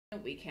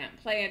We can't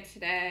play it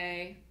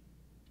today,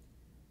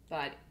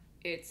 but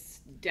it's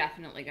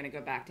definitely going to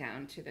go back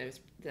down to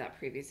that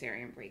previous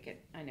area and break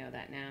it. I know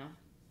that now.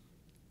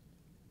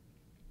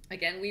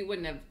 Again, we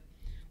wouldn't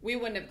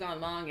have gone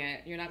long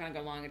it. You're not going to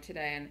go long it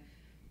today,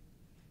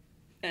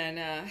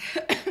 and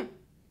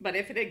but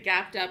if it had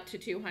gapped up to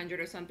 200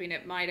 or something,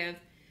 it might have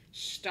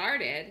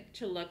started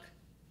to look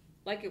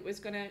like it was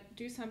going to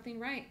do something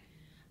right.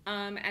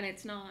 And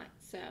it's not.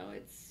 So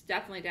it's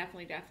definitely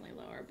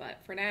lower. But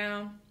for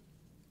now,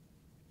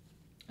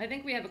 I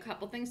think we have a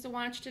couple things to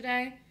watch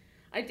today.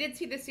 I did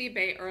see this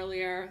eBay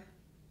earlier.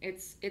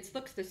 It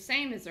looks the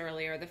same as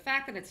earlier. The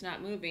fact that it's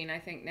not moving, I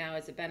think now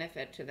is a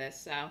benefit to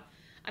this. So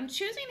I'm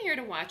choosing here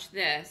to watch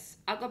this.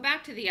 I'll go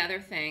back to the other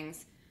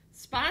things.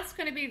 Spot's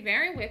going to be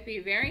very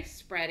whippy, very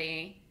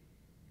spready.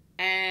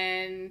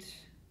 And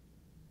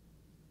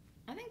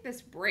I think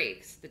this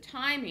breaks. The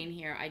timing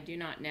here, I do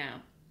not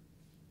know.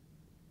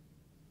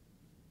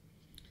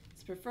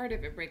 It's preferred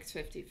if it breaks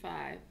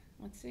 55.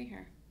 Let's see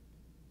here.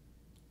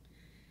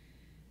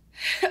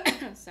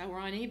 So we're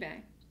on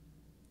eBay.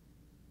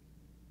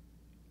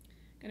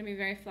 Going to be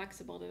very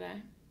flexible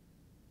today.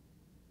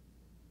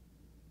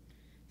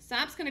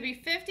 Stop's going to be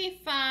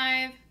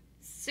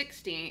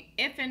 55.60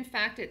 if in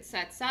fact it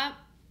sets up,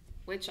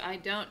 which I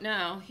don't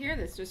know. Here,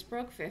 this just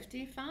broke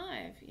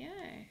 55.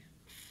 Yay.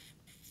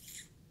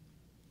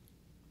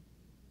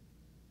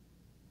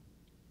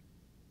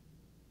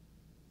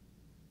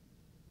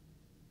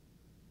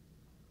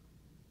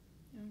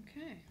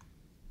 Okay.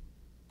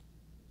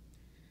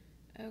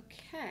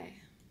 Okay.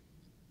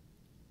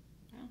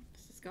 Well,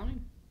 this is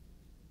going.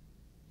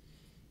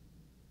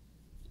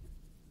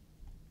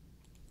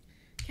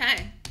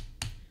 Okay.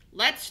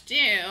 Let's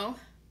do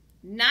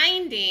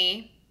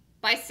 90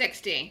 by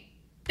 60.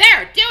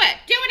 There, do it.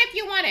 Do it if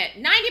you want it.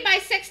 90 by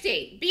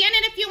 60. Be in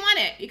it if you want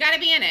it. You got to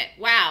be in it.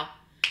 Wow.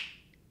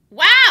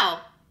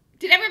 Wow.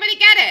 Did everybody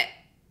get it?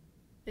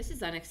 This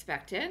is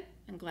unexpected.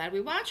 I'm glad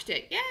we watched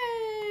it.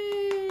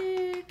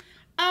 Yay.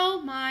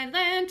 Oh, my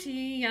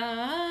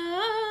Lantia.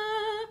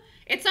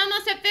 It's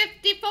almost at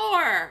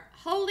 54.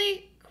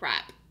 Holy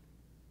crap.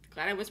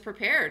 Glad I was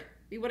prepared.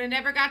 We would have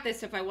never got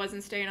this if I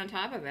wasn't staying on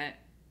top of it.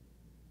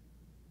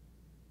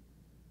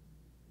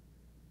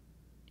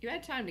 You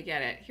had time to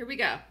get it. Here we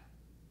go.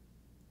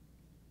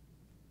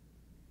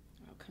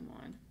 Oh, come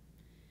on.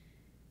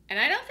 And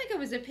I don't think it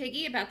was a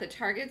piggy about the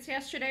targets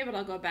yesterday, but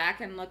I'll go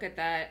back and look at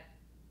that.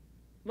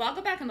 Well, I'll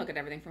go back and look at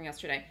everything from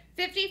yesterday.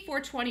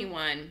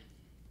 54.21.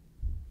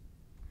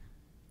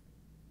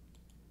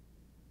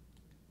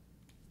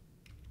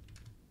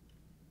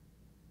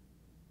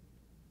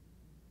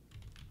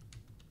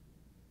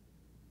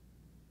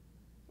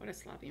 What a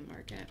sloppy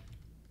market.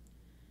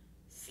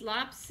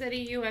 Slop City,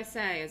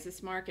 USA is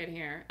this market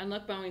here. And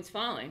look, Boeing's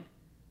falling.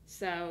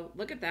 So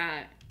look at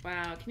that.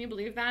 Wow, can you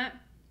believe that?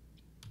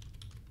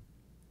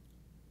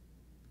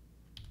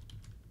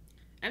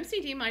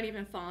 MCD might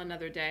even fall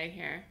another day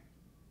here.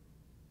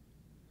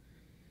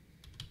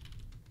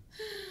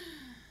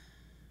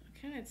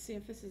 Okay, let's see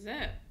if this is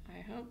it. I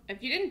hope.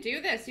 If you didn't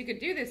do this, you could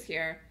do this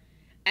here.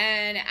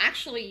 And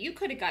actually, you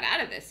could have got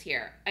out of this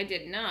here. I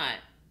did not.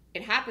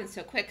 It happened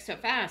so quick, so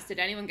fast. Did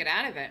anyone get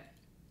out of it?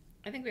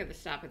 I think we have to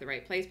stop at the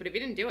right place, but if you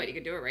didn't do it, you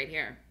could do it right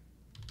here.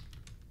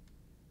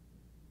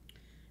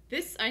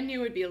 This I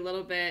knew would be a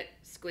little bit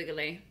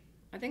squiggly.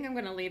 I think I'm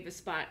going to leave the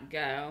spot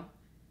go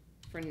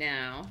for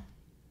now.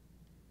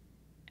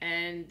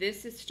 And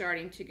this is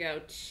starting to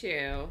go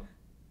too,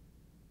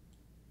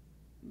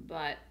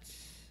 but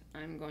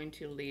I'm going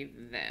to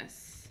leave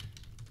this.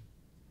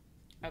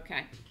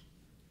 Okay.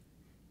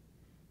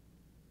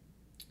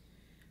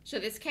 So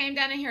this came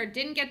down in here,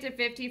 didn't get to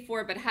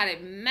 54, but had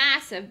a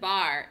massive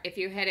bar if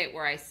you hit it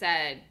where I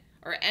said,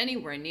 or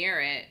anywhere near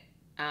it.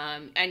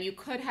 And you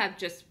could have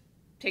just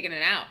taken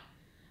it out,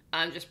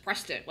 just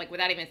pressed it, like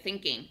without even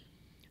thinking.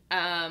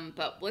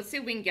 But let's see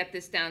if we can get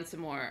this down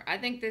some more. I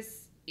think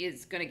this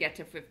is going to get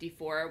to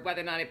 54. Whether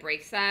or not it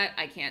breaks that,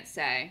 I can't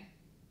say.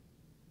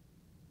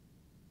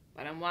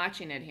 But I'm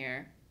watching it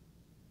here.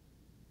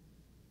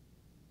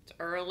 It's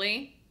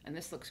early, and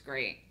this looks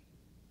great.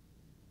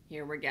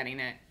 Here, we're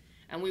getting it.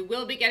 And we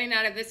will be getting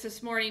out of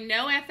this morning.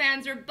 No ifs,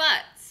 ands, or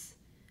buts.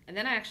 And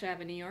then I actually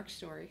have a New York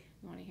story.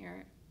 You want to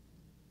hear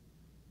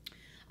it?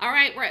 All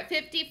right, we're at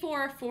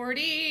 54,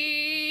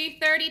 40,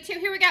 32.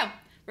 Here we go.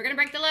 We're going to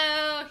break the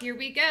low. Here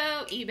we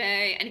go.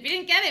 eBay. And if you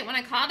didn't get it when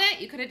I called it,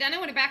 you could have done it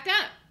when it backed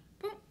up.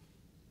 Boom.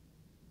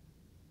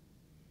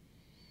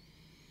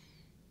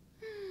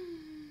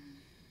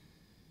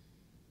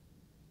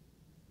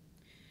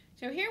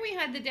 So here we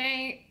had the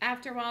day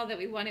after all that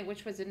we wanted,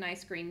 which was a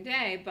nice green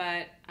day,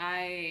 but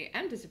I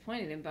am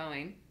disappointed in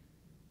Boeing.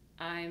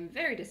 I'm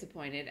very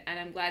disappointed, and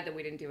I'm glad that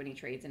we didn't do any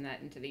trades in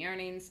that into the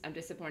earnings. I'm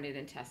disappointed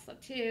in Tesla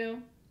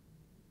too.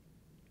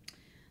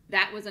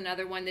 That was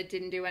another one that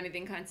didn't do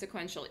anything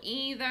consequential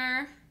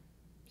either.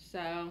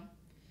 So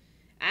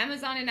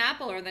Amazon and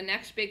Apple are the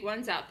next big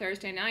ones out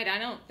Thursday night. I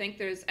don't think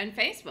there's, and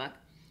Facebook,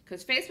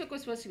 because Facebook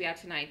was supposed to be out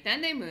tonight.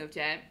 Then they moved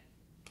it.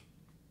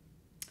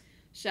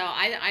 So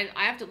I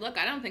have to look.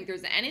 I don't think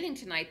there's anything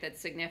tonight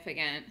that's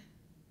significant,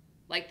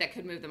 like that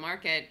could move the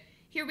market.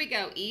 Here we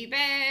go.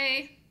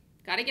 eBay.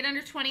 Got to get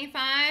under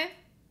 25.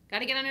 Got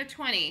to get under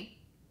 20.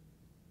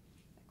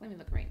 Let me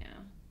look right now.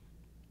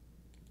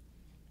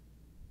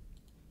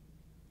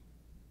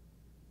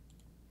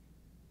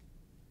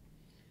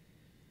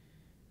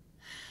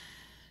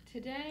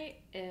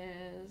 Today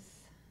is,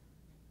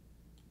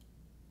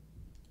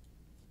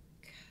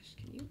 gosh,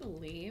 can you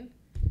believe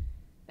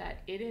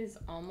that it is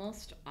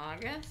almost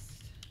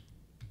August?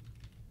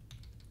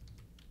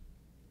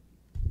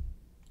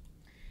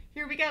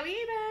 Here we go,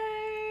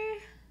 eBay.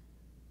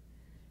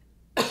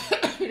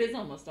 It is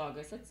almost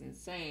August. That's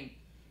insane.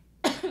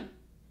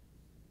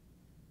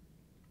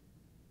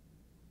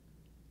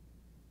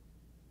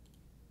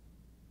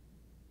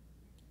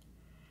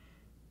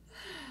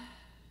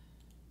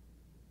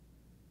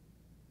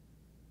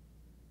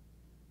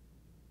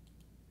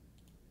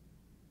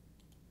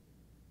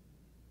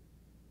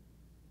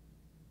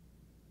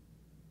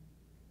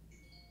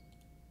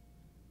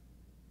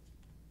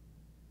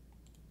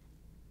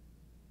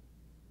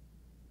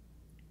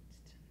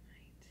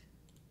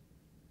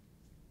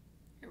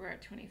 We're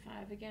at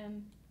 25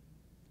 again.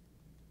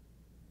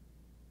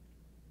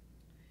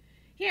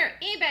 Here,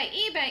 eBay,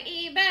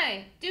 eBay,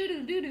 eBay.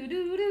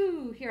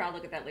 Do. Here, I'll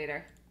look at that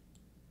later.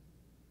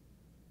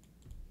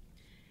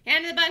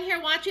 Hand to the button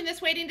here, watching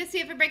this, waiting to see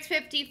if it breaks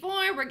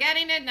 54. We're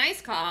getting it. Nice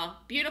call.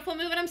 Beautiful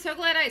move, and I'm so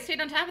glad I stayed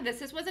on top of this.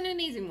 This wasn't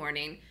an easy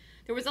morning.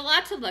 There was a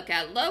lot to look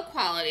at. Low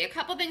quality. A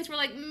couple things were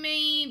like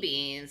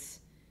maybes.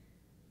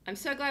 I'm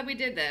so glad we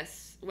did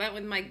this. Went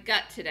with my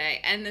gut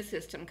today and the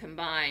system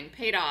combined.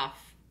 Paid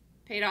off.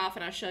 Paid off,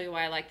 and I'll show you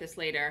why I like this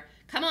later.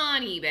 Come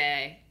on,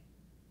 eBay.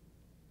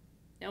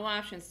 No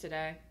options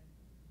today.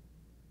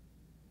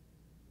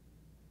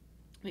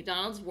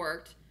 McDonald's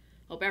worked.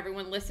 Hope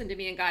everyone listened to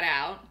me and got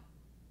out.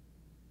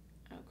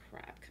 Oh,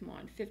 crap. Come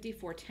on.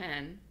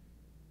 54.10.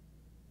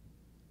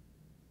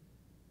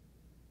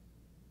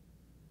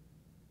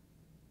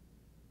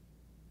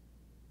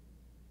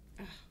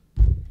 Oh,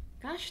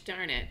 gosh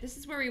darn it. This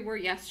is where we were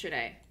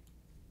yesterday.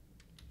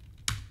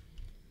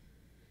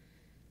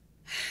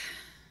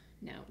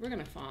 No, we're going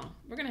to fall.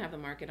 We're going to have the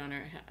market on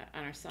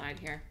our side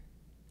here.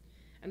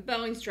 And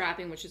Boeing's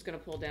dropping, which is going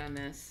to pull down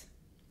this.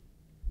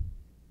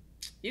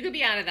 You could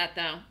be out of that,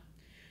 though.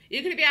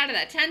 You could be out of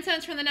that. 10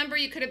 cents from the number,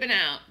 you could have been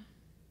out.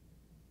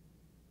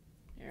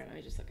 Here, let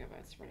me just look at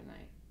what's for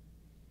tonight.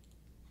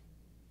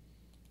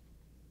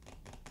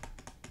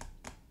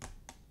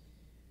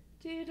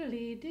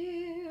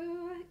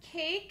 Doodly-doo.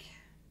 Cake.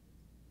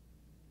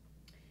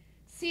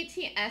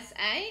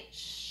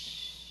 CTSH.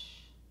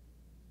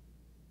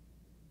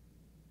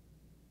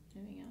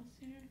 Anything else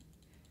here?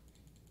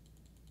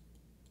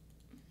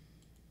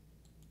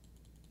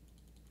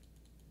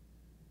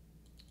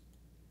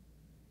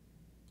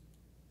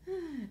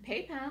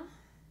 PayPal.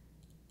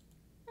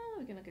 Oh,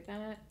 we can look at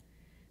that.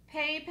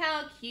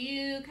 PayPal,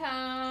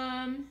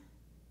 QCOM.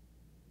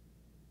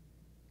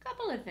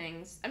 Couple of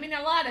things. I mean,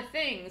 a lot of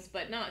things,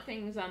 but not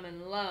things I'm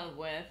in love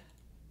with.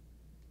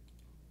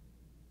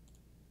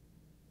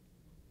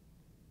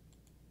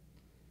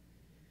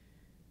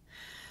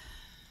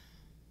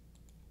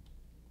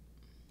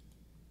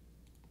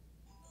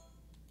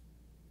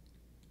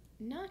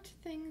 Not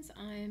things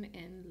I'm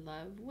in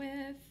love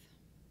with.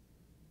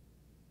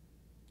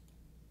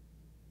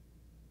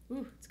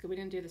 Ooh, it's good we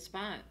didn't do the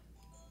spot.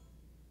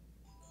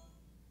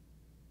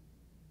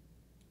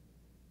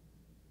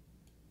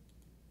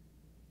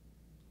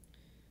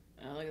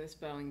 Oh, look at this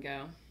Boeing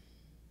go.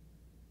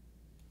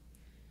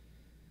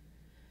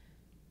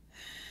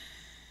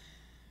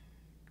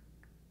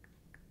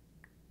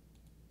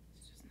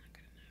 It's just not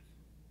good enough.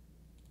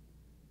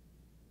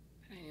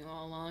 But I knew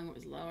all along it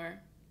was lower.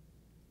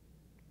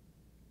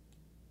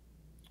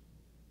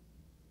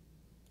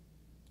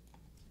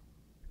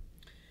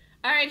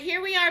 All right,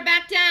 here we are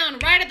back down,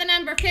 right at the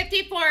number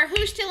 54.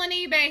 Who's still in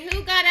eBay?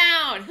 Who got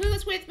out?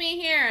 Who's with me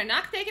here?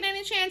 Not taking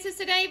any chances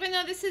today, even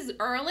though this is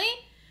early.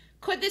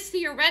 Could this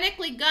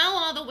theoretically go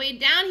all the way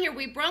down here?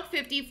 We broke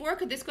 54.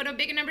 Could this go to a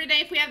bigger number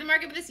today if we have the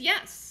market with this?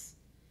 Yes.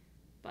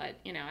 But,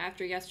 you know,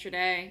 after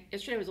yesterday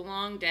was a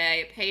long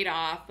day. It paid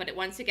off. But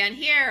once again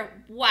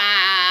here,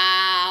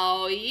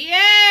 wow,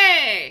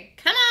 yay.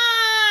 Come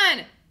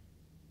on.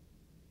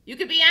 You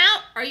could be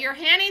out or your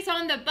handies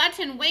on the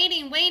button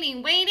waiting.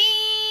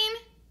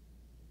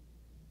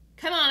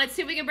 Come on, let's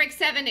see if we can break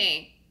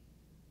 70.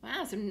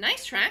 Wow, some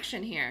nice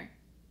traction here.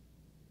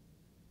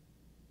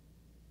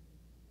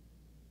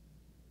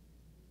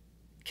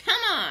 Come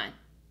on.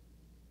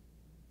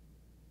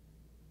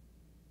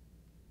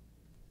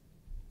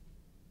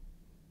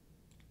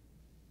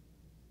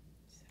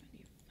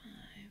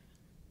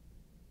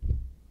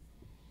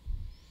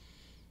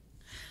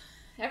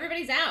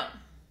 Everybody's out.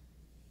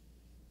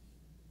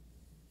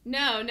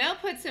 No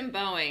puts in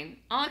Boeing.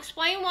 I'll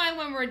explain why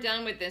when we're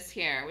done with this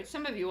here, which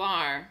some of you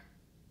are.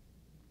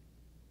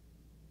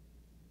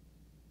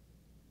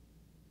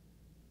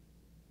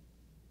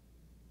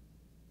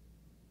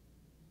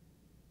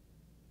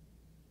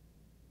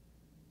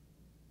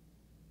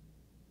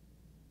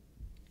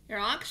 Here,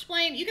 I'll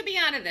explain. You could be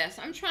out of this.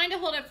 I'm trying to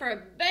hold it for a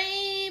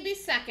baby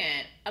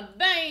second. A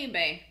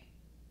baby.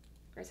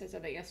 Of course, I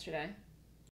said that yesterday.